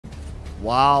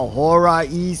Wow,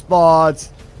 HoraaEsports.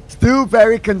 Still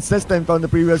very consistent from the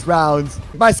previous rounds.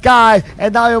 My Sky,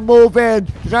 and now you're moving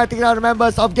to try to take out the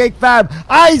members of GigFam.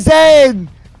 Aizen!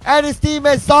 And his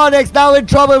teammate Sonics now in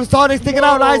trouble. Sonics taking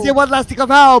out Aizen, one last stick of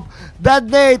help. That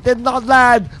nade did not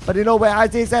land. But you know where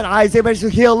Aizen is at? Aizen managed to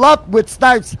heal up with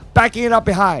snipes, backing it up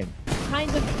behind.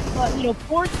 Kind of,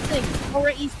 forcing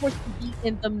HoraaEsports to be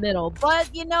in the middle.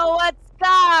 But you know what?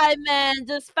 Sky, man,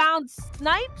 just found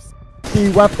snipes.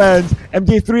 Weapons,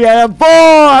 MG3 and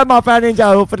M4, and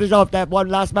Mafiyaninja who finished off that one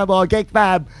last member of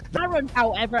GigFam. Aaron,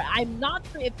 however, I'm not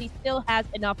sure if he still has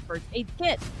enough first aid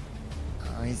kit.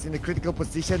 He's in a critical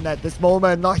position at this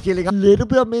moment, not healing a little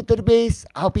bit of mid to the base.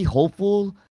 I'll be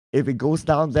hopeful if it goes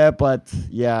down there, but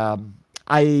yeah,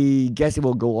 I guess it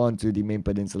will go on to the main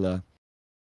peninsula.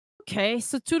 Okay,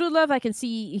 so Tutulev, I can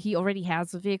see he already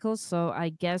has a vehicle, so I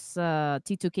guess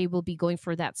T2K will be going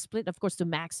for that split, of course, to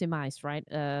maximize, right?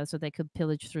 So they could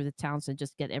pillage through the towns and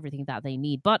just get everything that they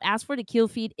need. But as for the kill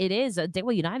feed, it is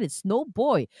Daewoo United,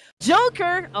 Snowboy.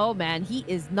 Joker, oh man, he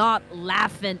is not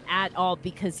laughing at all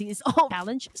because he is all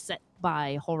challenge set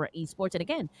by HoraaEsports. And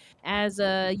again, as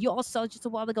you all saw just a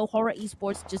while ago,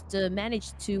 HoraaEsports just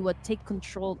managed to take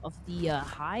control of the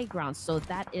high ground. So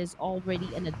that is already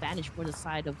an advantage for the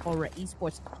side of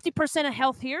HoraaEsports. 50% of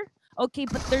health here. Okay,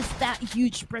 but there's that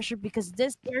huge pressure because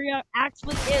this area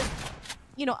actually is,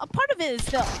 a part of it is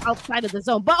still outside of the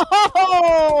zone. But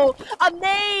a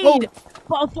nade!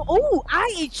 Oh,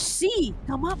 IHC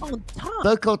come up on top.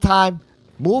 Circle time.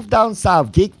 Move down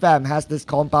south. GigFam has this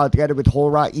compound together with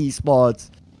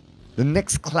HoraaEsports. The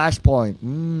next clash point.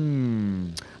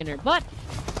 But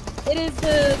it is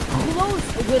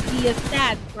close with the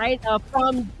stats, right?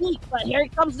 From Geek. But here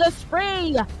comes the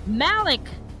spray. Malik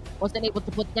wasn't able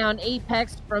to put down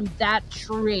Apex from that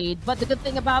trade. But the good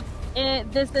thing about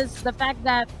this is the fact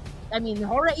that,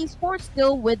 HoraaEsports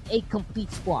still with a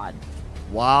complete squad.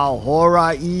 Wow,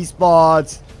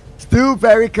 HoraaEsports. Still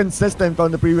very consistent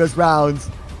from the previous rounds.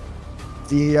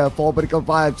 See here, 4 medical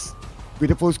vibes.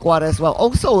 Beautiful squad as well.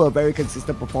 Also a very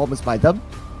consistent performance by them.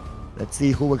 Let's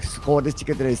see who will score this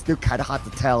chicken today. It's still kind of hard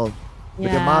to tell with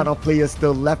the amount of players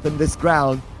still left in this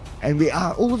ground. And we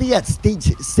are only at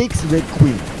stage 6 Red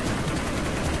Queen.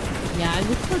 Yeah, and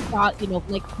we still got,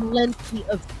 plenty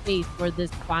of space for this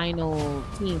final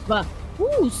team. But,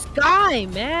 ooh, Sky,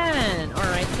 man.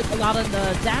 Alright, took a lot of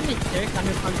the damage there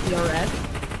coming from DRS.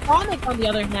 Sonic, on the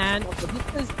other hand,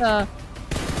 this is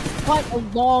quite a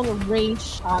long-range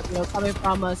shot, coming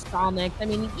from Sonic.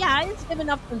 Yeah, it's given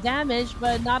up some damage,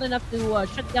 but not enough to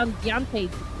shut down Deontay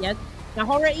yet. Now,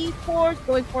 HoraaEsports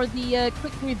going for the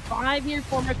quick revive here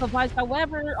for Merkel Vibes.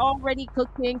 However, already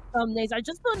cooking some nades. I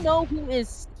just don't know who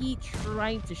is he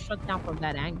trying to shut down from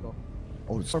that angle.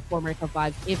 For Merkel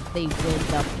Vibes if they win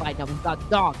the fight. Now, we've got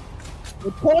Dog.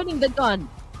 We're pointing the gun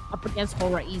up against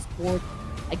HoraaEsports.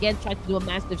 Again, try to do a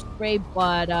massive spray,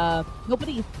 but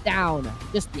nobody is down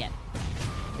just yet.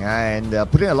 Yeah, and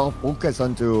putting a lot of focus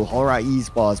onto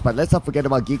HoraaEsports. But let's not forget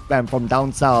about GigFam from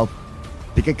down south.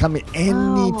 They can come in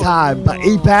any time. But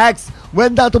Apex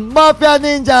went down to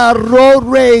Mafiyaninja. Road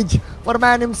rage for the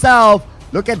man himself.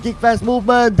 Look at GigFam's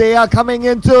movement. They are coming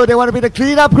in too. They want to be the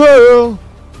cleanup crew.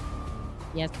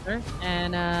 Yes, sir.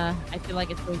 And I feel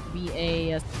like it's going to be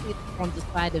a split from the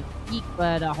side of Geek,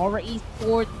 but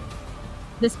HoraaEsports,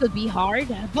 this could be hard,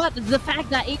 but the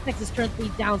fact that Apex is currently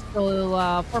down,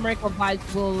 so for Merkel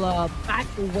Vibes will back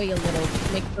away a little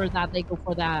to make sure that they go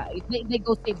for that. They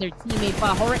go save their teammate,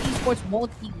 but HoraaEsports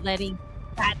won't be letting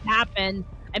that happen.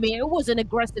 It was an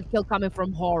aggressive kill coming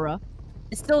from Horaa.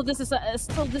 Still, this is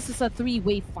a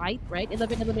three-way fight, right?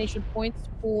 11 elimination points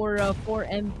for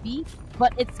MV,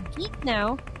 but it's Geek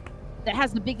now that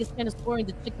has the biggest chance of scoring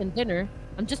the chicken dinner.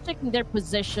 I'm just checking their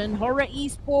position.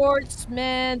 HoraaEsports,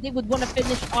 man, they would want to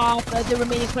finish off the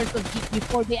remaining players of Geek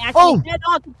before they actually head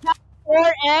on to top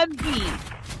 4 MV.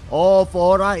 For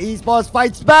HoraaEsports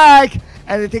fights back,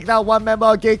 and they take out one member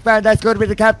of GigFam. That's going to be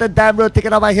the captain, Damro,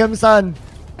 taken out by Himson.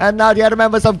 And now the other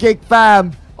members of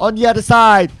GigFam on the other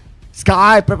side.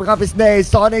 Sky prepping up his nade.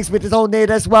 Sonics with his own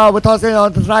nade as well. We're tossing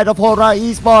on the side of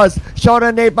HoraaEsports.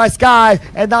 Shorter nade by Sky.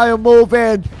 And now you're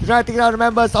moving to try to take out the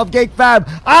members of GigFam.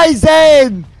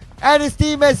 Aizen! And his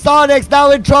teammate Sonics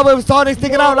now in trouble. Sonics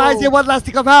taking out Aizen. One last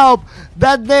stick of help.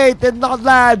 That nade did not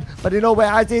land. But you know where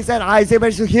Aizen is at? Aizen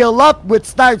managed to heal up with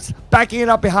snipes, backing it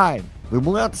up behind. We're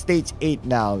moving on to stage 8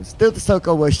 now. Still the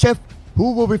circle will shift.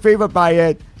 Who will be favored by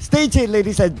it? Stage 8,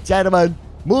 ladies and gentlemen,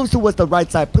 moves towards the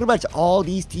right side. Pretty much all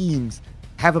these teams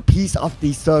have a piece of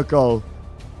the circle.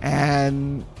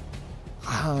 And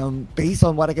based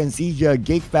on what I can see here,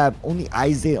 GigFam, only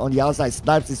Aizen on the outside.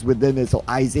 Snipes is within it, so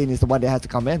Aizen is the one that has to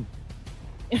come in.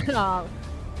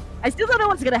 I still don't know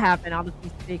what's gonna happen,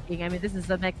 honestly speaking. I mean, this is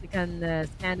a Mexican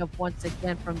stand-up once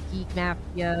again from Geek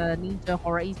Mafiyaninja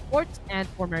HoraaEsports and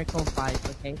for Miracle 5,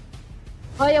 okay?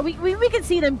 But yeah, we can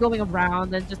see them going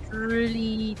around and just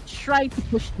really try to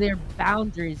push their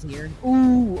boundaries here.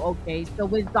 Ooh, okay. So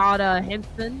we've got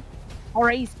Henson,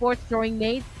 HoraaEsports throwing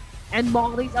nades, and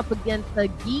Molly's up against the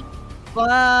Geek.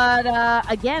 But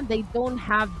again, they don't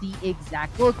have the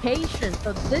exact location.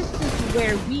 So this is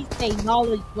where we say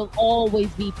knowledge will always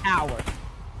be power.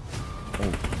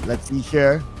 Oh, let's see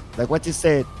here. Like what you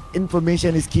said,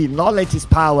 information is key. Knowledge is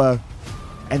power.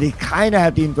 And they kind of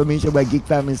have the information where Geek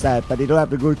Fam is at, but they don't have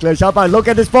the good clear shot. But look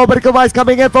at this forward device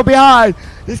coming in from behind.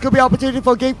 This could be an opportunity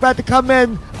for Geek Fam to come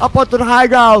in up onto the high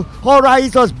ground.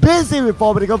 HoraaEsports busy with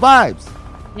forward vibes.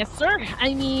 Yes, sir.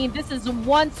 I mean, this is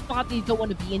one spot that you don't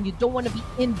want to be in. You don't want to be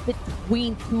in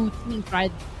between two teams, right?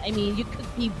 I mean, you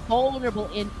could be vulnerable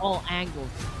in all angles.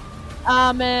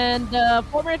 And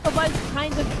former Nepal is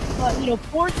kind of,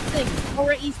 forcing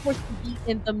HoraaEsports to be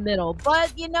in the middle.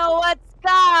 But you know what?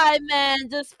 Sky, man,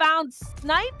 just found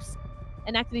Snipes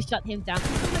and actually shut him down.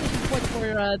 Exclamation point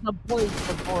for the boys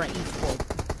from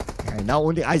HoraaEsports. And now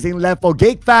only Ising left for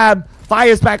Geek Fam.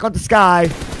 Fires back on the Sky.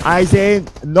 Ising,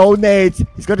 no nades.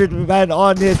 He's going to depend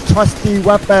on his trusty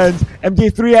weapons.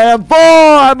 MG3 and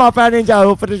M4. And Mafiyaninja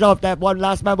will finish off that one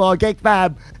last member of Geek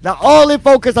Fam. Now only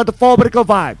focus on the four vertical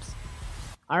vibes.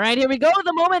 All right, here we go.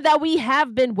 The moment that we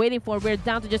have been waiting for. We're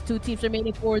down to just two teams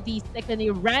remaining for the second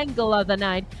wrangle of the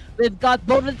night. We've got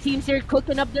both of the teams here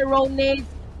cooking up their own nades,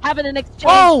 having an exchange.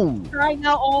 Oh! Right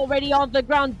now, already on the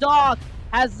ground. Dog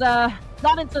has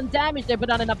gotten some damage there, but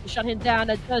not enough to shut him down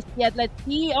just yet. Let's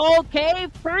see. Okay,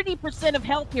 30% of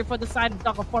health here for the side of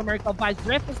Dog of former Vibes.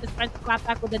 Ruthless is trying to clap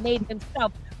back with a nade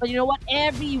himself. But you know what?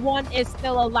 Everyone is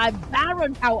still alive.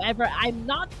 Baron, however, I'm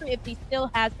not sure if he still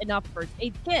has enough first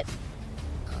aid kit.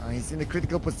 He's in a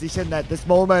critical position at this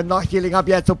moment, not healing up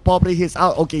yet, so probably he's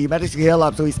out. Okay, he managed to heal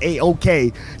up, so he's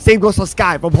A-okay. Same goes for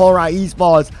Sky from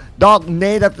HoraaEsports. Dog,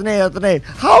 nade after nade after nade.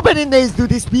 How many nades do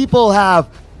these people have?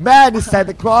 Man, it's sent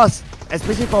across,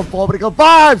 especially from four vertical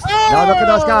vibes. Oh! Now look at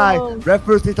that Sky.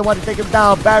 Refuse needs someone to take him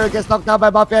down. Baron gets knocked down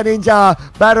by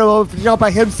Mafiyaninja. Baron will finish off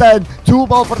by Himson. Two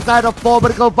more for the side of four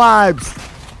vertical vibes.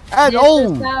 And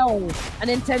now an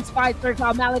intense fight.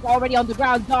 Malik already on the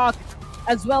ground. Dog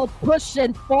as well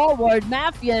pushing forward.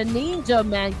 Mafiyaninja,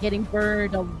 man, getting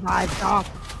burned alive. Dog.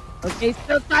 Okay,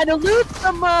 still trying to loot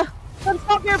some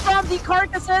stuff here from the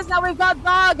carcasses. Now we've got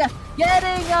Dog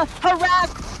getting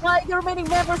harassed by the remaining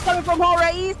members coming from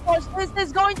HoraaEsports. This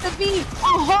is going to be a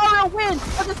Horror win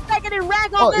for the second in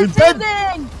rank of this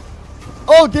evening.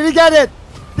 Oh, did he get it?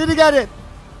 Did he get it?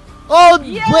 Oh,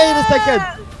 yeah! Wait a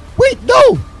second. Wait,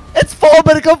 no! It's four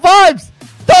vertical vibes.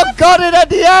 Dog got it at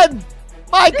the end.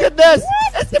 My goodness!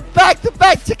 It's a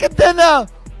back-to-back chicken dinner!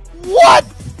 What?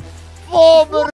 4